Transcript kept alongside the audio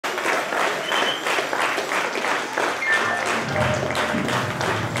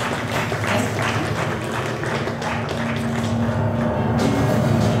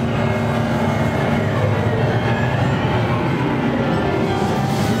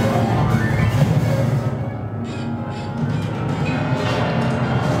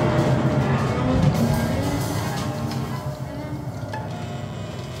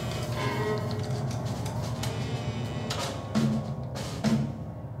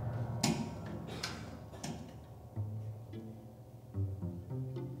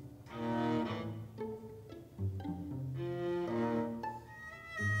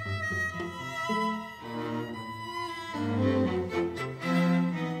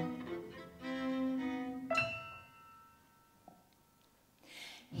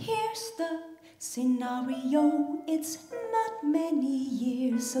Scenario, it's not many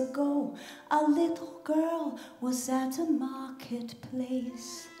years ago. A little girl was at a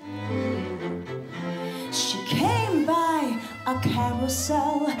marketplace. She came by a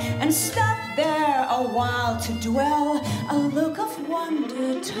carousel and stopped there a while to dwell. A look of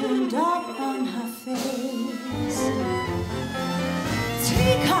wonder turned up on her face.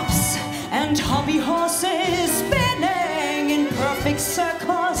 Teacups and hobby horses spinning in perfect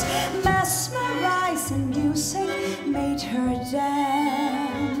circles. Mesmerizing music made her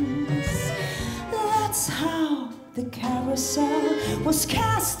dance. That's how the carousel was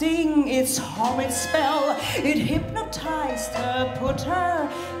casting its horrid spell. It hypnotized her, put her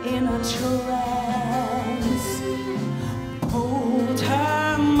in a trance. Pulled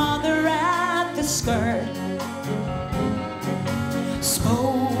her mother at the skirt.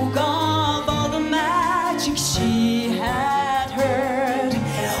 Spoke of all the magic she had heard.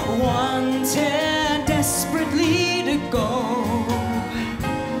 Wanted desperately to go.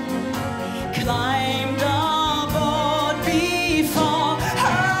 Climbed aboard before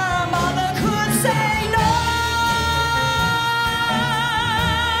her mother could say no.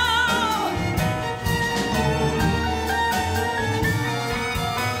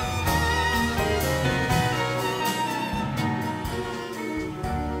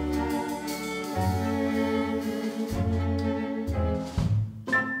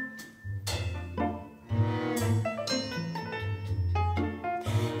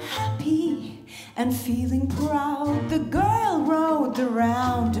 And feeling proud, the girl rode the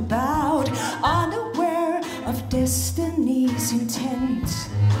roundabout, unaware of destiny's intent.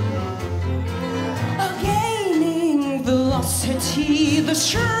 Gaining velocity, the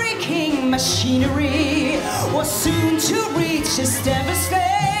shrieking machinery was soon to reach its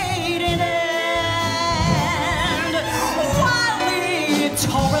devastating end. Wildly it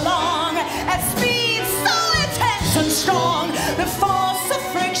tore along at speed so intense and strong, the force of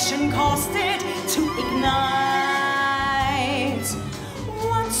friction caused it to ignite.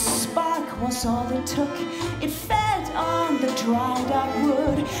 One spark was all it took. It fed on the dried up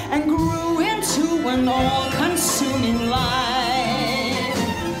wood and grew into an all-consuming light.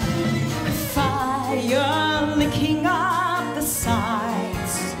 Fire licking up the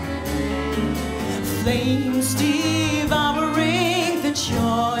sides, flames devouring the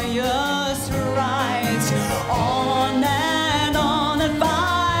joyous rides. On and on at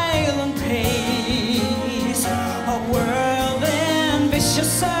violent pace, a whirl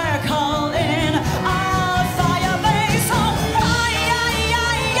ambitious